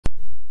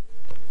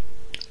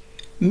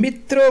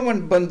मित्रों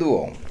and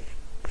बंधुओं,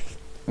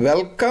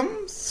 welcome,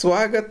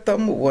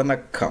 swagatam,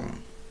 vanakkam.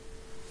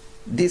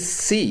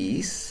 This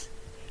is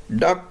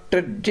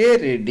Dr. J.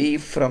 Reddy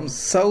from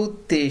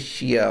South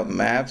Asia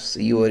Maps,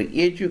 your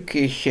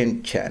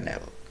education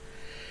channel.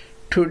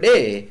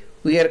 Today,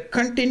 we are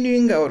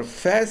continuing our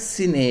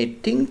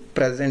fascinating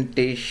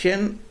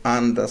presentation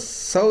on the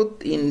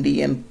South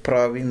Indian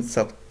province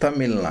of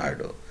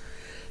TamilNadu,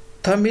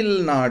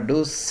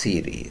 TamilNadu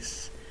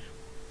series,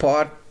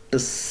 part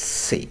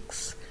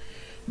 6.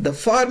 The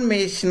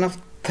formation of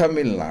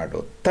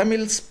TamilNadu,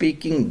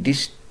 Tamil-speaking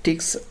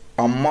districts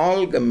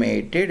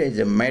amalgamated as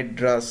a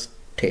Madras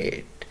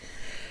state.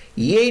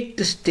 8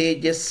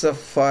 stages of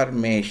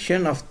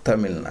formation of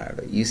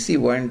TamilNadu. You see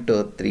 1,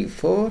 2, 3,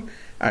 4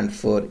 and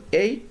 4,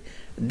 8.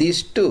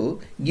 These two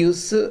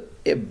gives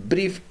a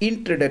brief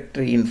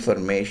introductory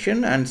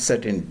information and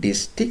certain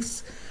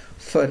districts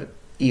for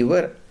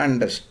your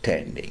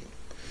understanding.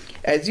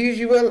 As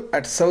usual,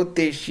 at South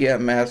Asia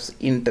Maps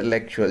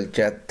Intellectual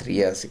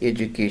Kshatriya's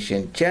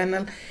Education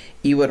Channel,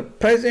 your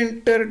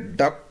presenter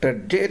Dr.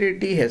 J.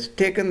 Reddy has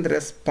taken the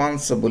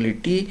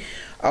responsibility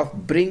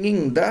of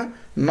bringing the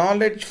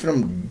knowledge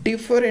from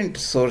different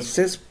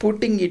sources,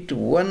 putting it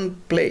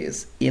one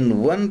place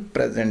in one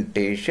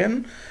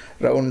presentation,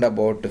 round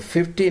about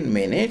 15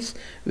 minutes,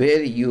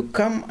 where you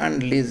come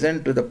and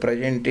listen to the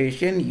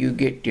presentation, you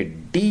get a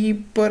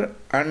deeper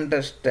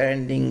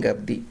understanding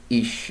of the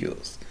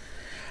issues.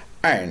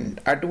 And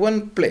at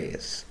one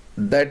place,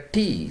 that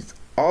is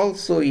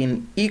also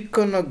in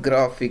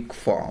iconographic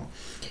form,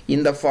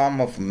 in the form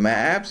of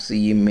maps,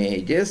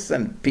 images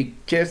and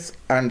pictures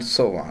and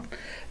so on.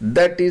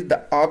 That is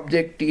the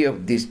objective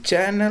of this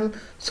channel,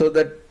 so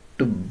that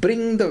to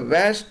bring the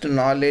vast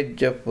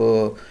knowledge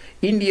of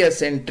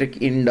India-centric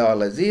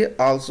Indology,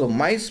 also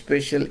my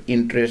special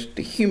interest,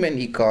 human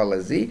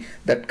ecology,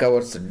 that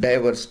covers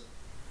diverse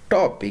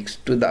topics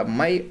to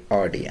my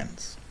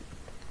audience.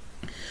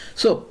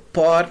 So,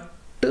 part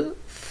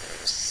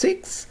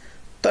 6,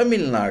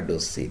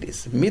 TamilNadu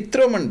series.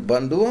 Mitrom and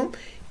Bandhuvam,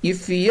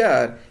 if you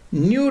are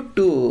new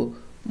to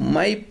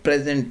my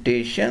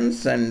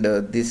presentations, and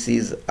this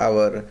is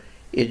our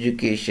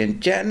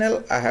education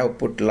channel, I have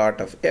put lot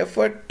of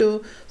effort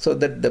to, so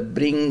that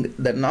bring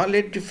the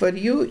knowledge for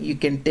you, you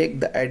can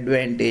take the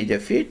advantage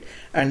of it.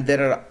 And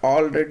there are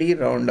already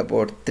round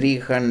about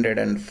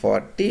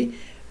 340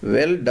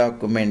 well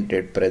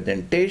documented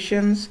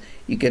presentations.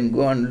 You can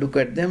go and look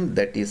at them.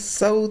 That is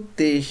South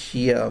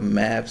Asia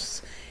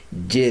Maps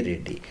J.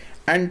 Reddy.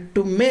 And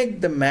to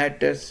make the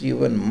matters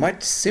even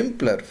much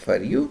simpler for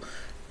you,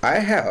 I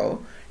have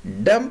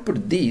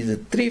dumped these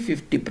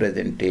 350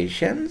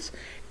 presentations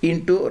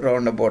into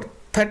around about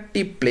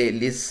 30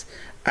 playlists,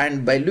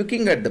 and by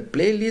looking at the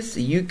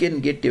playlists you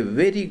can get a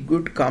very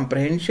good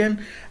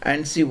comprehension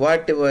and see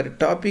whatever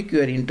topic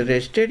you are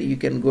interested. You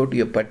can go to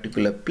a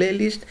particular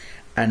playlist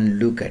and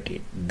look at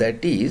it.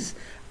 That is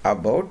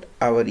about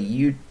our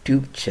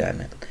YouTube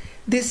channel.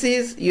 This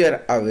is, you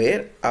are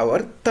aware,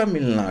 our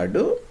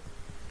TamilNadu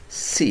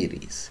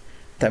series.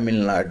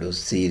 TamilNadu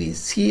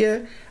series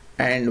here,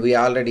 and we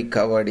already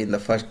covered in the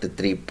first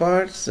 3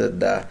 parts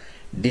the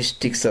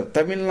districts of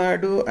Tamil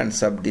Nadu and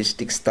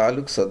sub-districts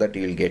taluk, so that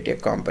you will get a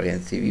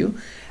comprehensive view.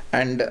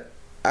 And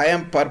I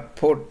am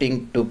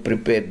purporting to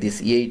prepare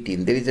this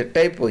 18. There is a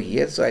typo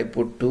here, so I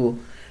put 2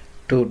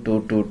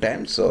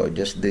 times, so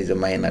just there is a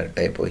minor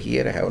typo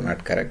here, I have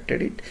not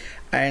corrected it.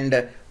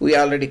 And we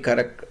already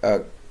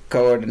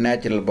covered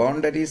natural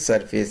boundaries,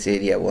 surface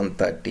area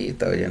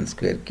 130,000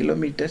 square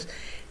kilometers.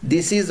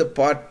 This is a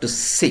part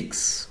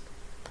 6.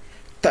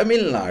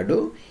 Tamil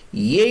Nadu,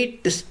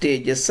 8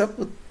 stages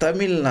of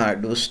Tamil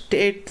Nadu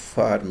state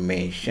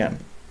formation.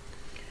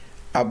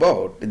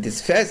 About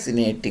this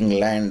fascinating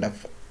land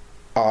of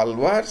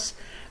Alvars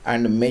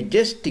and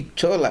majestic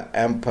Chola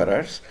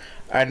emperors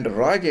and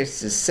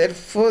Rajers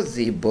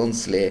Serfozi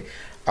Bhonsle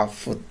of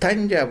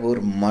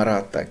Thanjavur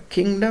Maratha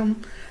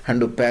kingdom,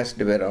 and who passed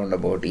away around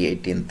about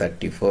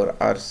 1834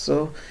 or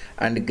so,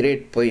 and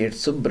great poet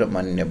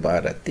Subramanya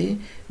Bharati.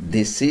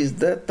 This is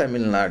the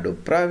Tamil Nadu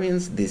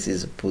province, this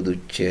is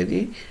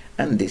Puducherry,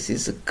 and this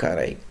is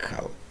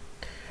Karaikal.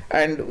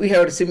 And we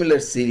have a similar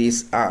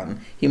series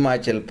on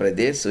Himachal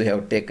Pradesh. We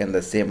have taken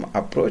the same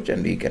approach,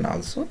 and we can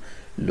also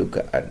look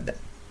at them.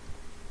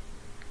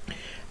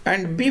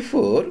 And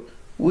before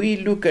we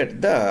look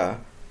at the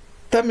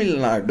Tamil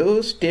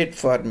Nadu state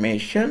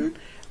formation,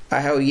 I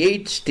have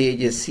 8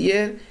 stages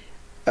here.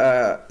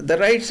 The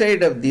right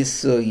side of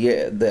this,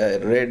 the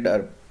red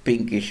or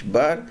pinkish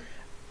bar,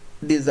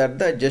 these are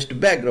the just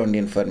background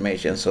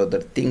information, so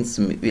that things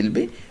will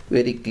be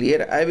very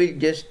clear. I will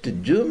just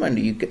zoom, and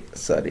you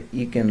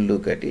can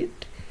look at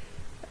it.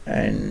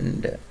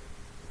 And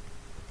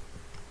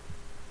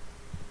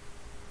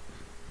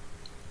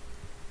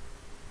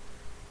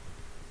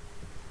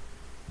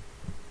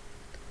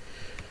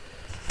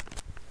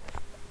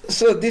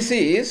so this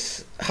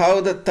is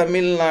how the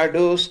Tamil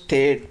Nadu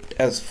state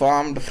has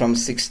formed from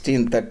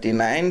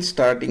 1639,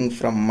 starting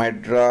from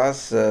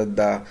Madras,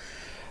 the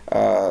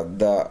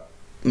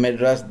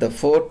Madras, the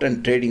fort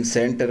and trading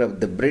center of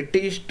the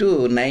British,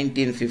 to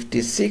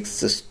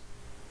 1956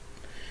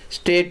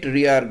 State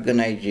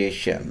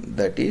Reorganization,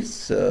 that is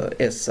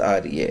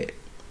SRA,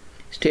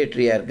 State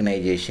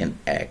Reorganization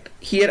Act.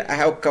 Here I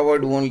have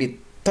covered only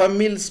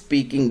Tamil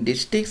speaking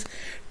districts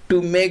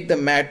to make the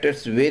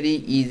matters very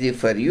easy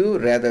for you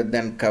rather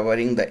than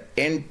covering the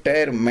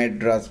entire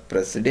Madras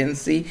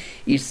Presidency,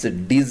 its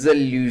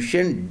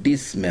dissolution,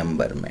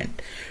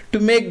 dismemberment. To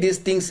make these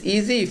things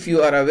easy, if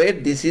you are aware,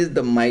 this is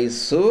the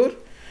Mysore,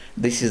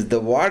 this is the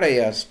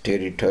Vadayas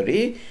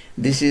territory,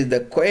 this is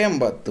the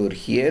Coimbatore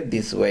here,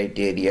 this white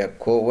area,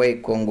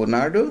 Kovai,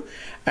 Nadu,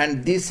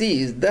 and this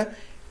is the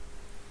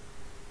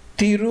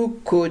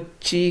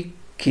Kochi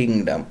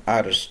Kingdom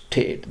or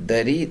state,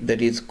 that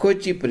is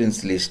Kochi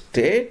princely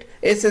state,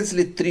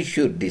 essentially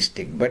Thrissur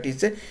district, but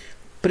it's a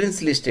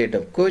princely state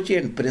of Kochi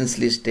and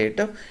princely state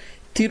of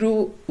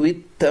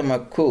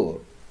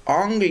Travancore,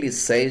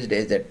 anglicized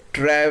as a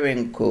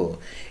Travancore.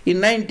 In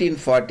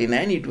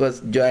 1949 it was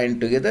joined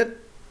together,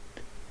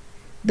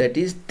 that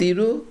is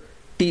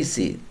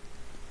TC,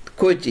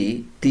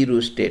 Kochi,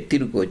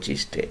 Tirukochi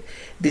state.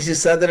 This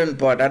is southern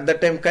part. At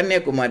that time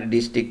Kanyakumari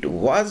district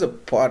was a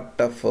part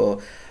of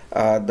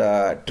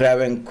the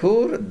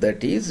Travancore,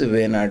 that is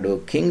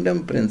Nadu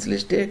Kingdom, princely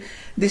state.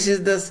 This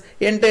is the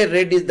entire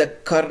red is the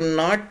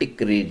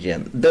Carnatic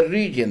region,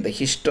 the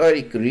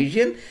historic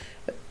region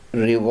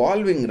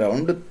revolving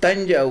around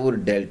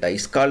Tanjavur Delta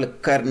is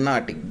called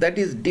Carnatic. That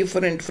is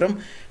different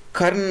from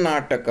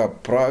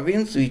Karnataka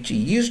province, which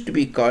used to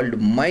be called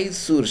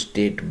Mysore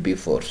state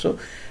before. So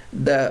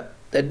the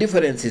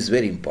difference is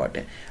very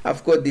important.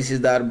 Of course, this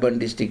is the urban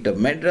district of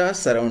Madras,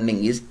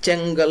 surrounding is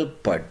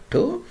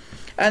Chengalpattu,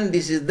 and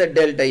this is the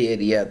delta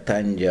area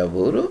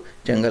Tanjavuru,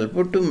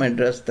 Chengalpattu,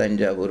 Madras,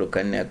 Tanjavuru,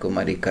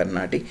 Kanyakumari,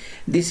 Karnataka.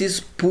 This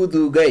is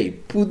Pudugai,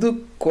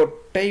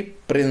 Pudukottai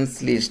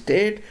princely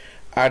state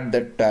at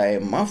the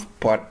time of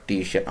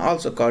partition,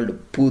 also called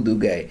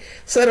Pudugai,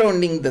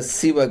 surrounding the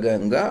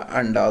Sivaganga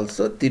and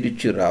also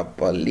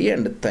Tiruchirappalli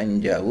and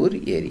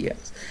Tanjavur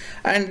areas.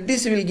 And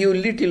this will give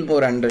little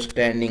more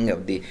understanding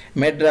of the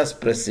Madras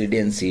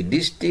Presidency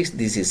districts.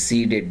 This is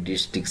seeded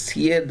districts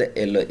here, the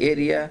yellow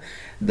area,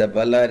 the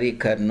Ballari,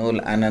 Kurnool,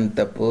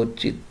 Anantapur,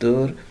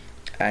 Chittoor,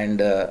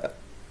 and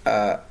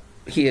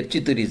here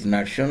Chittoor is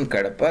not shown,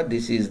 Kadapa.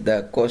 This is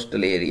the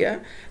coastal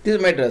area. This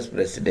is Madras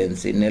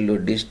Presidency,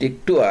 Nellore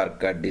district, two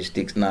Arcot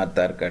districts, North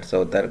Arcot,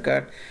 South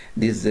Arcot.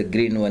 This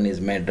green one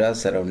is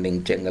Madras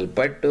surrounding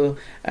Chengalpattu,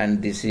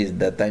 and this is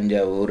the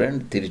Tanjavur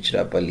and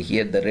Tiruchirappalli.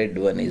 Here the red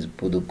one is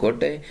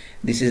Pudukottai.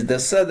 This is the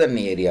southern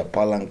area,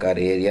 Palankar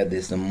area.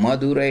 This is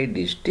Madurai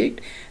district.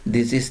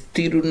 This is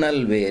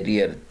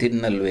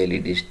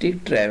Tirunelveli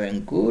district,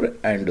 Travancore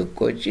and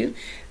Kochi.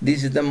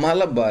 This is the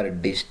Malabar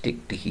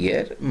district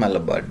here,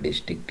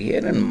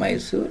 and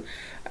Mysore,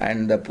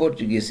 and the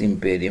Portuguese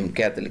Imperium,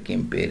 Catholic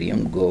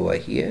Imperium, Goa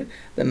here,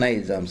 the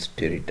Nizam's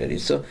territory.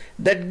 So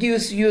that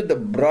gives you the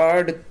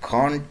broad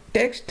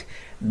context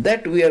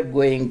that we are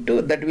going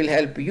to, that will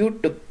help you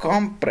to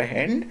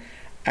comprehend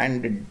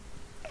and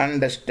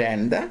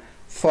understand the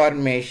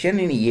formation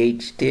in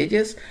 8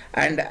 stages.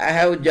 And I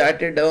have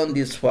jotted down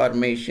these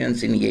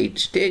formations in 8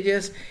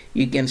 stages.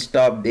 You can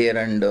stop there,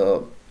 and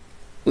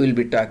we'll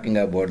be talking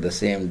about the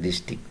same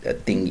district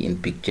thing in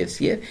pictures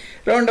here.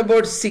 Round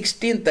about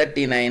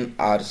 1639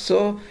 or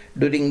so,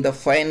 during the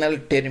final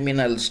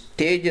terminal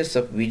stages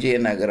of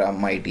Vijayanagara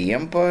mighty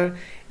empire,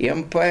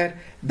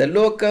 the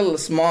local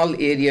small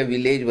area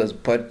village was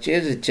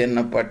purchased,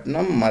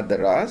 Chennapatnam,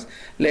 Madras,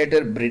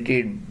 later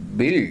British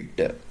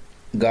built,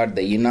 got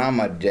the Inam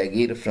or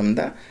Jagir from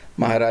the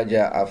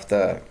Maharaja of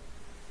the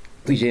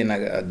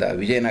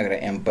Vijayanagara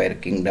Empire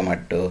Kingdom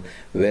at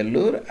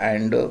Vellore,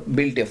 and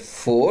built a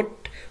fort,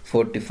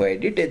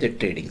 fortified it as a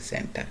trading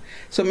center.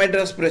 So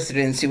Madras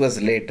Presidency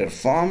was later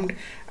formed,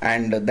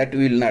 and that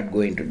we will not go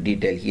into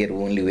detail here,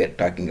 only we are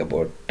talking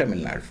about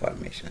TamilNadu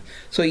formation.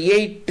 So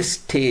 8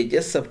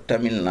 stages of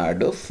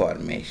TamilNadu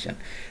formation.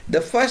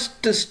 The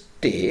first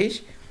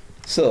stage,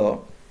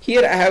 so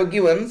here I have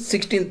given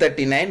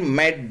 1639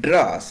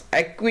 Madras,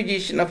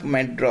 acquisition of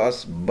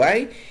Madras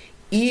by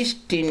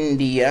East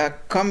India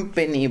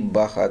Company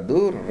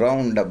Bahadur,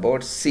 round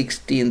about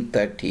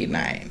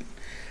 1639.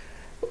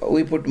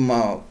 We put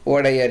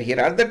Vodayar here.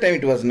 At that time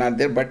it was not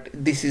there, but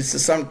this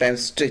is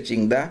sometimes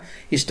stretching the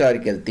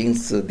historical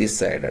things this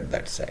side or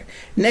that side.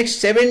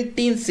 Next,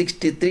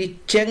 1763,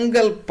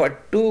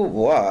 Chengalpattu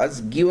was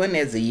given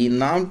as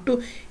Inam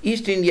to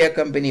East India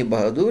Company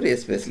Bahadur,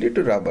 especially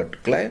to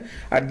Robert Clive.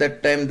 At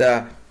that time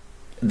the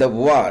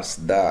wars,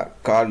 the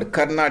called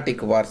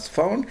Carnatic wars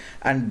found,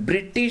 and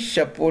British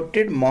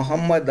supported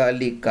Muhammad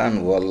Ali Khan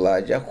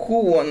Wallaja,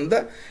 who won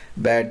the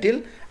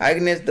battle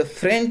against the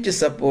French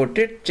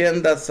supported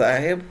Chanda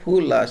Sahib,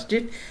 who lost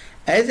it.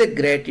 As a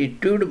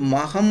gratitude,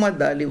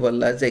 Muhammad Ali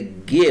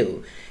Wallaja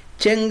gave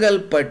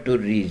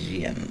Chengalpattu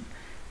region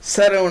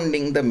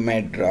surrounding the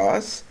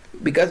Madras,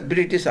 because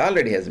British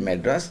already has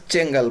Madras,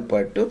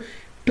 Chengalpattu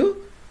to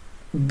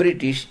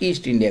British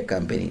East India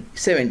Company,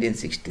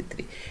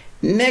 1763.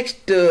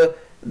 Next,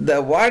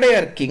 the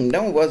Wadayar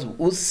kingdom was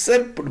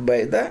usurped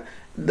by the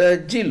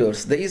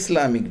Jilors, the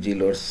Islamic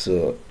Jilors.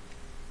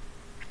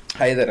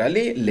 Hyder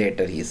Ali,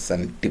 later his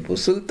son Tipu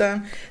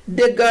Sultan,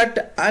 they got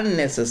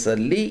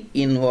unnecessarily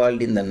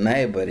involved in the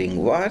neighboring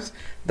wars.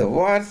 The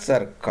wars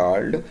are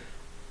called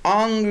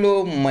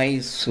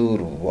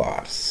Anglo-Mysore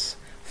Wars.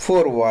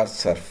 4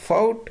 wars are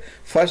fought.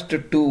 First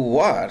 2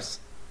 wars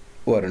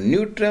were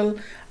neutral,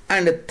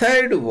 and the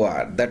third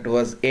war that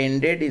was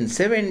ended in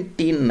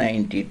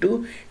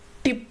 1792,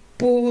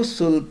 Tipu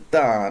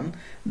Sultan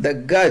the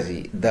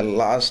Ghazi,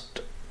 lost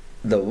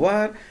the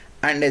war,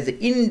 and as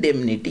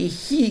indemnity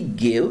he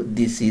gave,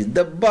 this is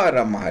the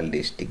Baramahal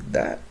district,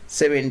 the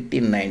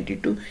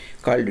 1792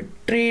 called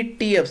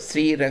Treaty of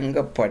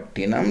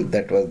Srirangapattinam,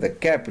 that was the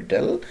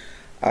capital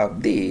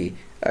of the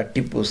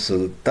Tipu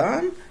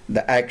Sultan,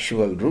 the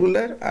actual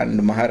ruler,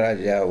 and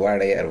Maharaja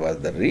Wadayar was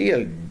the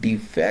real de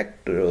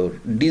facto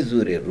de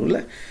jure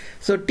ruler.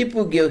 So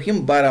Tipu gave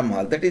him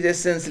Baramahal, that is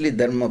essentially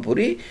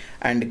Dharmapuri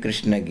and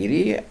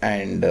Krishnagiri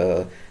and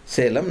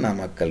Salem,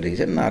 Namakkal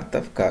region, north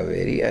of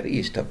Kaveri or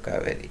east of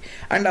Kaveri,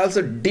 and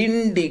also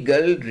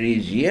Dindigal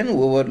region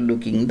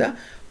overlooking the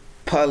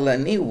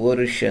Palani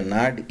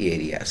Varushanad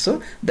area.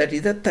 So that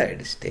is the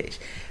third stage.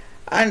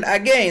 And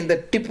again the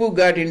Tipu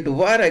got into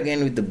war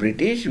again with the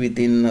British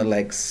within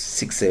like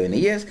 6-7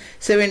 years.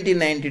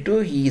 1792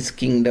 his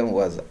kingdom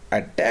was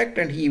attacked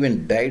and he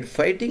even died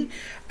fighting,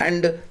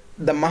 and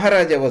the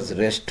Maharaja was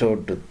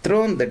restored to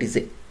throne, that is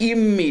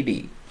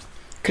Mummidi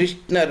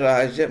Krishna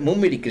Raja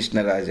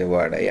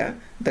Wadaya,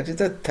 that is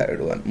the third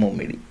one,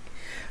 Mummidi.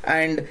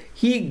 And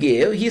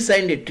he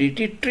signed a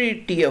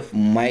treaty of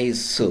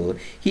Mysore.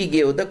 He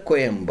gave the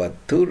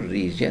Coimbatore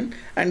region,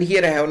 and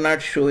here I have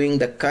not showing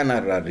the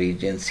Kannada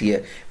regions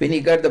here. When he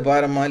got the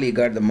Baramal, he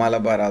got the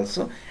Malabar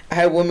also. I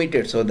have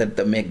omitted so that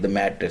to make the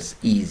matters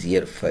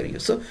easier for you.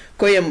 So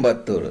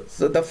Coimbatore,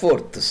 so the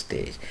 4th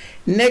stage.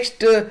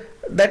 Next,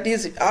 that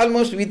is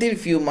almost within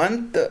few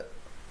months,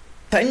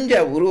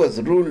 Tanjavur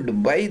was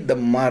ruled by the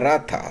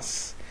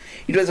Marathas.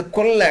 It was a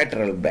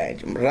collateral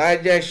branch.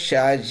 Raja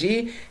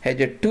Shaji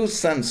had 2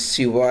 sons,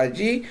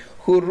 Shivaji,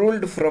 who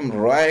ruled from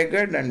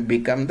Raigad and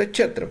became the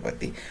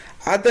Chhatrapati.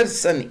 Other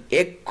son,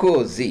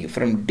 Ekkozi,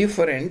 from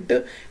different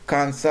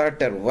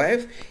consort or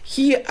wife,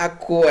 he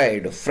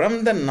acquired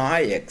from the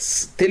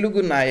Nayaks,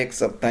 Telugu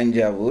Nayaks of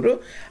Tanjavur,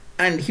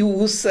 and he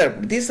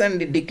usurped this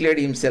and declared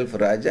himself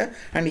Raja,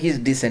 and his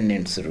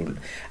descendants ruled.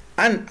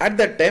 And at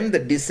that time the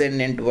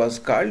descendant was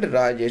called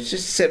Rajesh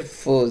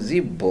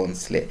Serfozi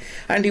Bonsle,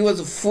 and he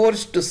was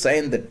forced to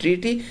sign the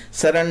treaty,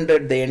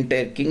 surrendered the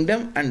entire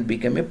kingdom and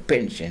became a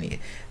pensioner.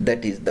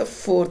 That is the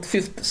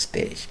 5th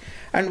stage.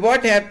 And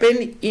what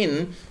happened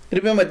in,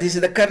 remember this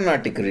is the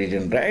Carnatic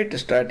region, right,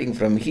 starting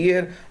from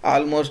here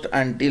almost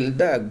until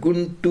the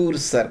Guntur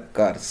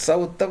Sarkar,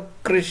 south of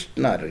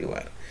Krishna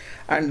river,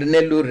 and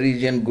Nellore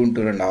region,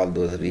 Guntur and all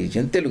those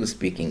regions, Telugu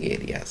speaking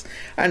areas.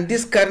 And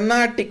this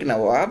Carnatic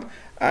Nawab,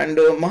 and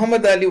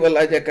Muhammad Ali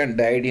Walaja Khan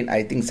died in,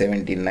 I think,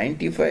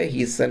 1795.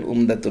 His son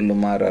Umdatul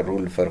Umara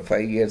ruled for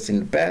 5 years in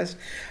the past.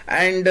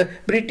 And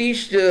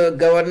British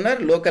governor,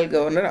 local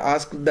governor,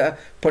 asked the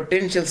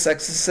potential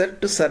successor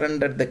to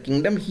surrender the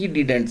kingdom. He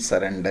didn't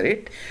surrender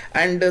it.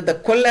 And the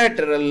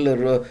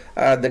collateral,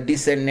 the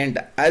descendant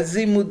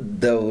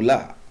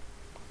Azimuddaulah,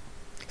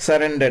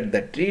 surrendered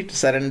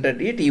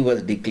it. He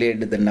was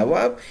declared the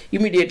Nawab.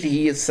 Immediately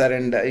he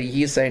signed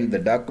the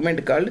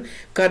document called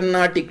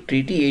Carnatic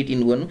Treaty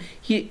 1801.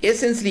 He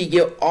essentially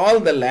gave all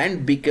the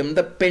land, became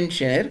the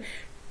pensioner,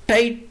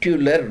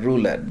 titular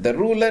ruler, the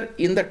ruler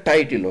in the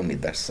title only,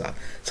 that's all.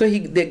 So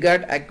they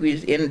got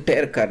acquired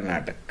entire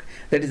Karnataka.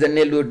 That is the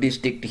Nellore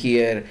district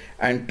here,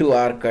 and 2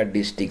 Arcot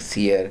districts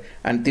here,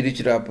 and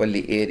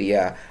Tiruchirappalli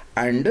area,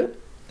 and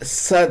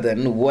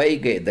southern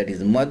Vaigai, that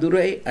is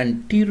Madurai,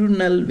 and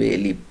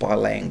Tirunelveli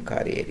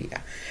Palayankar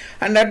area.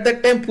 And at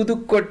that time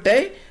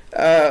Pudukottai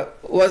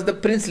was the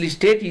princely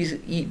state.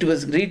 It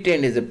was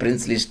retained as a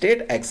princely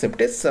state, except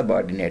a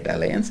subordinate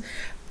alliance.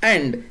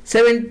 And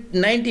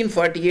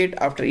 1948,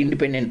 after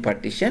independent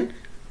partition,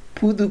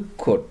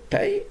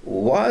 Pudukottai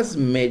was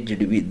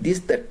merged with this,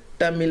 the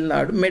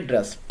TamilNadu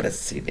Madras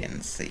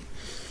Presidency.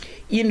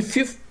 In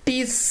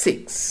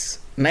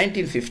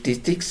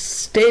 1956,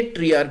 state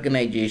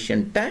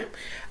reorganization time,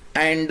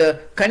 and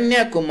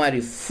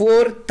Kanyakumari,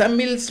 4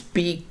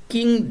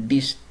 Tamil-speaking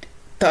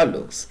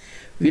taluks,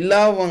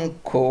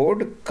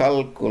 Vilavankkod,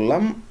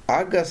 Kalkulam,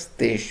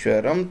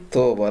 Agasteshwaram,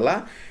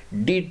 Thovala,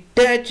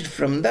 detached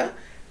from the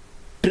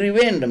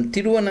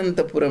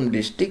Tiruvananthapuram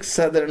district,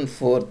 southern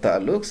 4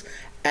 taluks,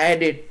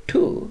 added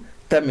to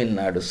Tamil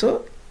Nadu.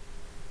 So,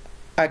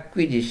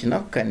 acquisition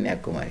of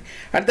Kanyakumari.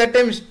 At that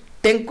time,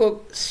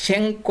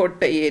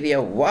 Shenkota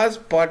area was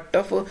part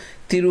of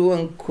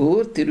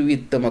Tiruvankur,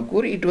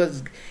 Tiruvittamakkur. It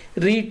was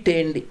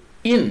retained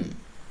in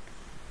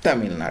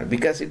Tamil Nadu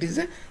because it is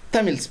a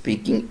Tamil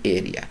speaking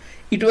area.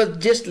 It was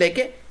just like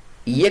a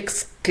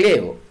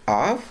exclave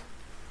of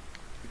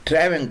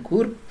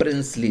Travancore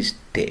princely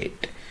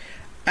state.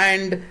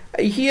 And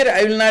here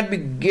I will not be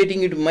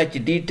getting into much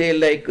detail,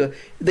 like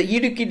the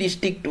Idukki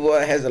district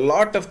has a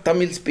lot of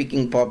Tamil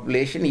speaking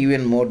population,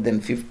 even more than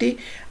 50,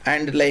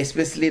 and like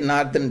especially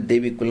northern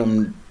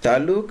Devikulam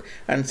Taluk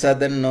and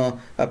southern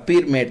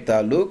Pirmed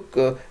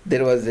Taluk,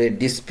 there was a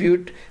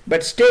dispute,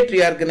 but State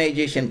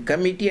Reorganization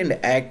Committee and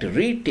Act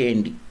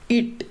retained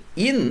it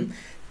in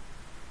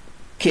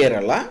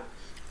Kerala.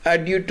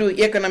 Due to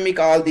economic,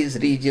 all these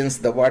regions,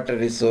 the water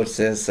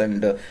resources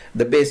and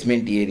the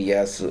basement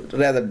areas,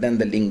 rather than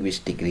the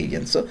linguistic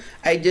regions. So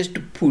I just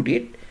put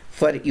it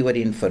for your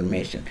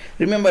information.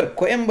 Remember,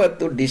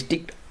 Coimbatore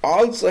district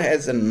also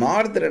has a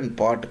northern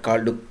part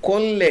called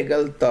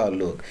Kollegal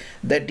Taluk,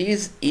 that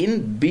is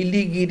in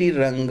Biligiri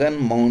Rangan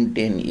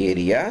mountain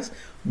areas,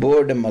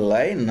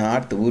 Bodamalai,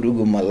 North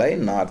Urugumalai,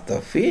 north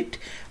of it.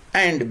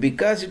 And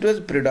because it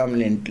was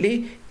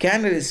predominantly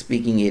Kannada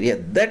speaking area,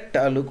 that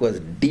taluk was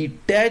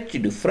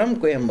detached from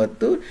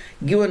Coimbatore,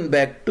 given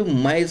back to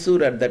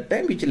Mysore at that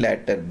time, which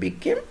later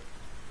became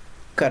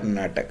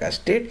Karnataka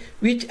state,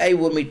 which I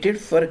omitted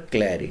for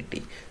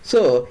clarity.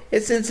 So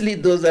essentially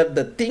those are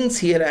the things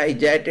here I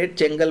jotted.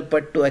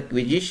 Chengalpattu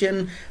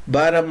acquisition,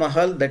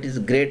 Baramahal, that is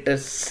Greater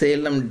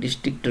Salem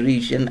district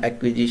region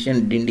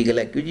acquisition, Dindigul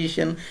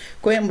acquisition,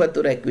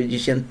 Coimbatore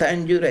acquisition,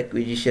 Tanjore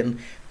acquisition,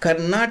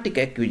 Carnatic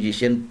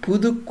acquisition,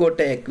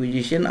 Pudukkottai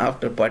acquisition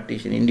after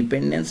partition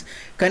independence,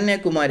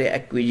 Kanyakumari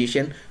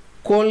acquisition,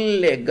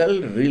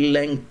 Kollegal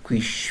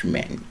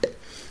relinquishment.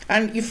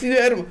 And if you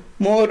are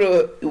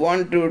more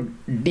want to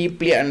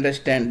deeply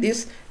understand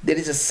this, there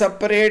is a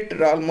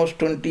separate almost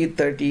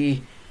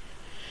 20-30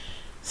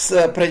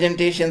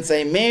 presentations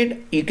I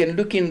made. You can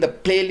look in the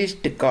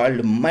playlist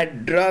called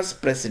Madras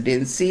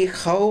Presidency,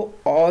 how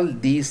all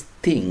these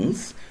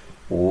things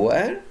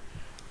were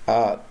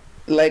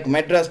like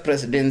Madras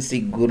Presidency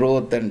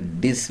growth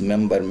and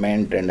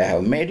dismemberment, and I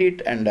have made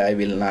it, and I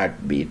will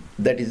not be,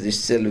 that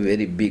is still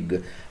very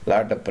big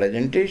lot of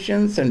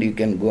presentations, and you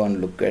can go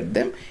and look at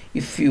them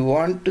if you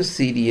want to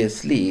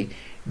seriously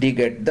dig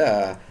at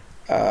the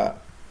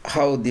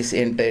how this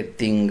entire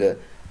thing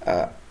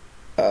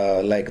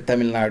like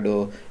Tamil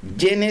Nadu,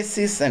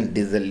 genesis and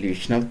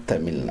dissolution of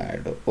Tamil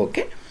Nadu.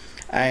 Okay,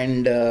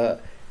 and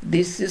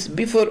this is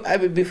before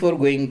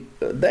going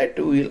that,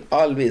 we will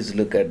always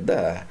look at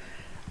the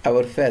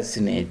our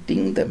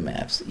fascinating the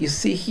maps. You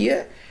see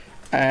here,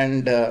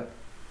 and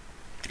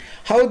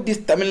how this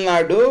Tamil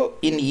Nadu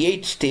in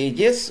 8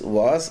 stages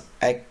was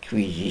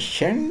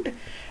acquisitioned,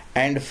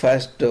 and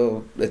first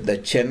the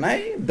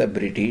Chennai, the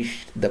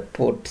British, the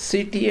port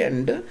city,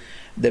 and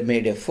they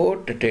made a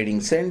fort, a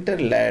trading center.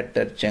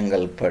 Later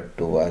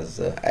Chengalpattu was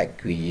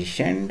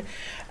acquisitioned,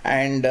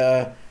 and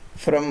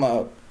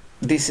from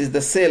this is the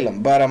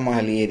Salem,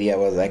 Baramahal area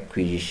was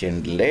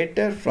acquisitioned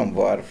later from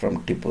war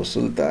from Tipu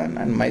Sultan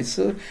and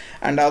Mysore,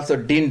 and also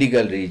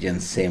Dindigul region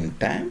same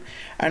time.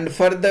 And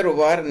further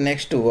war,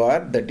 next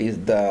war, that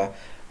is the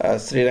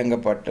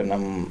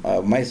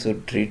Srirangapattanam Mysore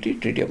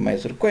Treaty of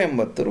Mysore,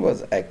 Coimbatore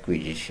was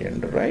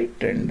acquisition, right?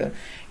 And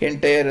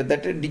entire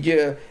that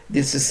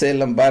this is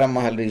Salem,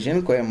 Baramahal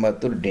region,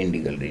 Coimbatore,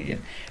 Dindigul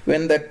region.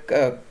 When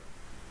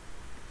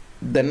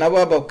the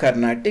Nawab of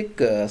Carnatic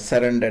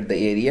surrendered the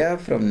area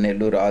from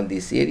Nellore, all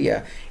this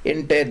area,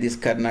 entire this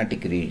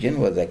Carnatic region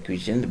was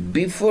acquisition.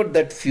 Before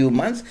that few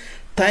months,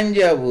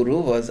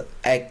 Tanjavuru was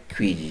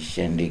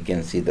acquisition. You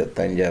can see the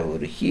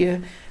Tanjavuru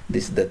here.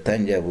 This is the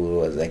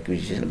Tanjavuru was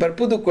acquisition. But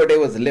Pudukkottai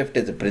was left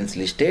as a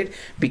princely state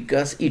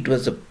because it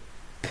was a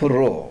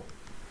pro-British.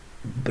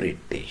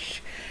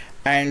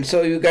 And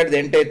so you got the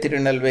entire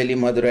Tirunelveli,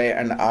 Madurai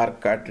and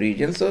Arcot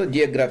region. So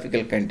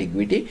geographical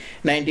contiguity,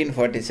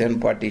 1947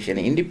 partition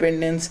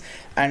independence,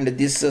 and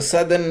this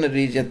southern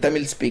region,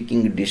 Tamil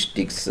speaking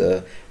districts,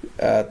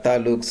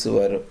 taluks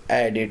were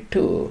added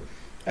to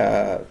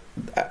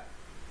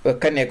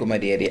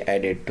Kanyakumari area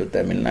added to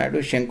Tamil Nadu.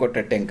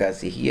 Shenkota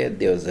Tenkasi here,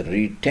 they was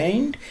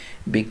retained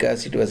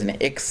because it was an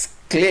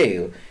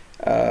exclave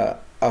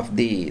of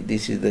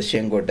this is the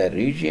Shenkota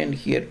region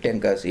here,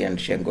 Tenkasi and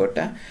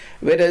Shenkota.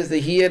 Whereas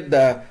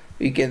here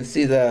you can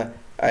see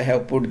I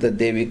have put the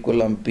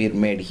Devikulam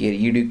Pirmed here,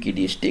 Idukki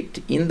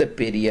district in the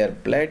Periyar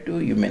plateau.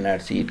 You may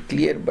not see it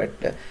clear,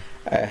 but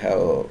I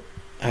have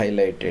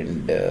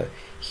highlighted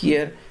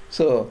here.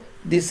 So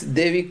this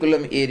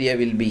Devikulam area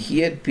will be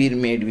here,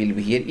 Pirmed will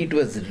be here. It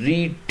was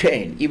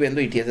retained, even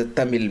though it has a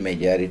Tamil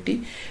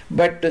majority.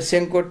 But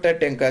Shenkota,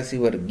 Tenkasi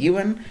were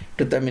given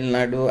to Tamil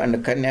Nadu, and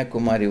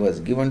Kanyakumari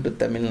was given to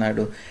Tamil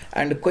Nadu.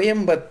 And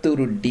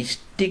Coimbatore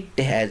district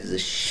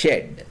has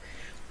shed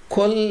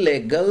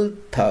Kollegal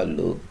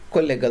Taluk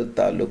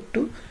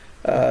to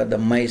the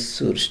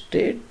Mysore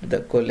state, the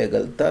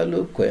Kollegal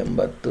Taluk,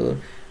 Coimbatore,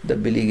 the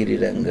Biligiri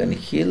Rangan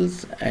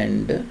hills,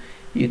 and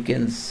you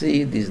can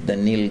see this the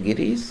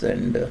Nilgiris,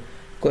 and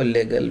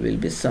Kollegal will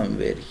be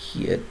somewhere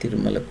here,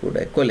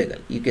 Tirumalakuda, Kollegal.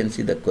 You can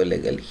see the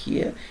Kollegal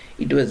here.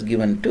 It was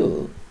given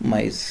to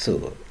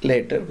Mysore.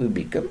 Later we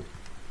become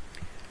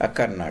a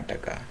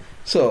Karnataka.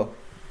 So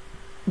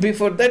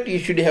Before that, you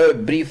should have a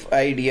brief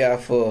idea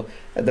of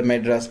the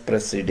Madras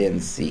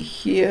Presidency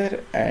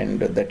here, and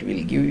that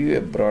will give you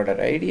a broader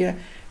idea.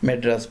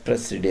 Madras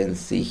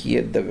Presidency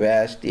here, the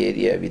vast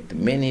area with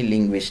many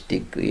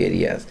linguistic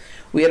areas.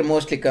 We are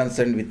mostly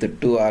concerned with the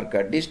two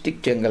Arca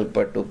district,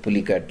 Chengalpattu,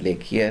 Pulicat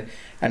Lake here,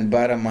 and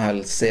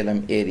Baramahal,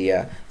 Salem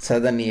area,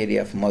 southern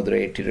area of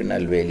Madurai,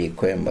 Tirunelveli,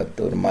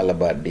 Coimbatore,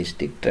 Malabar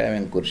district,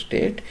 Travancore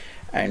state,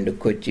 and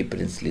Kochi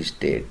princely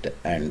state,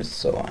 and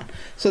so on.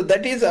 So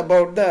that is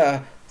about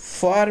the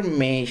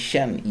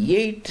formation,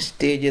 8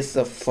 stages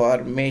of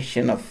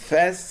formation of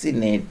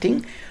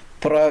fascinating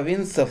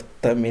province of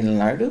Tamil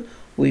Nadu.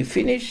 We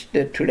finished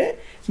today.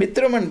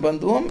 Mitram and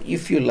Bandhuvam,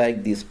 if you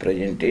like these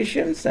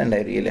presentations, and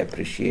I really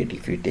appreciate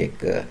if you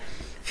take a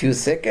few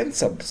seconds,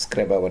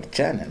 subscribe our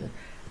channel,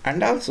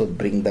 and also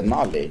bring the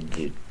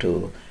knowledge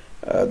to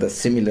the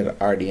similar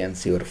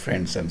audience, your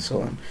friends, and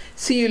so on.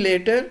 See you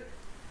later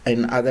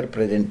in other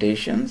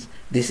presentations.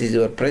 This is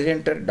your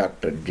presenter,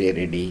 Dr. J.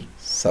 Reddy,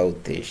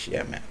 South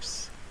Asia Maps.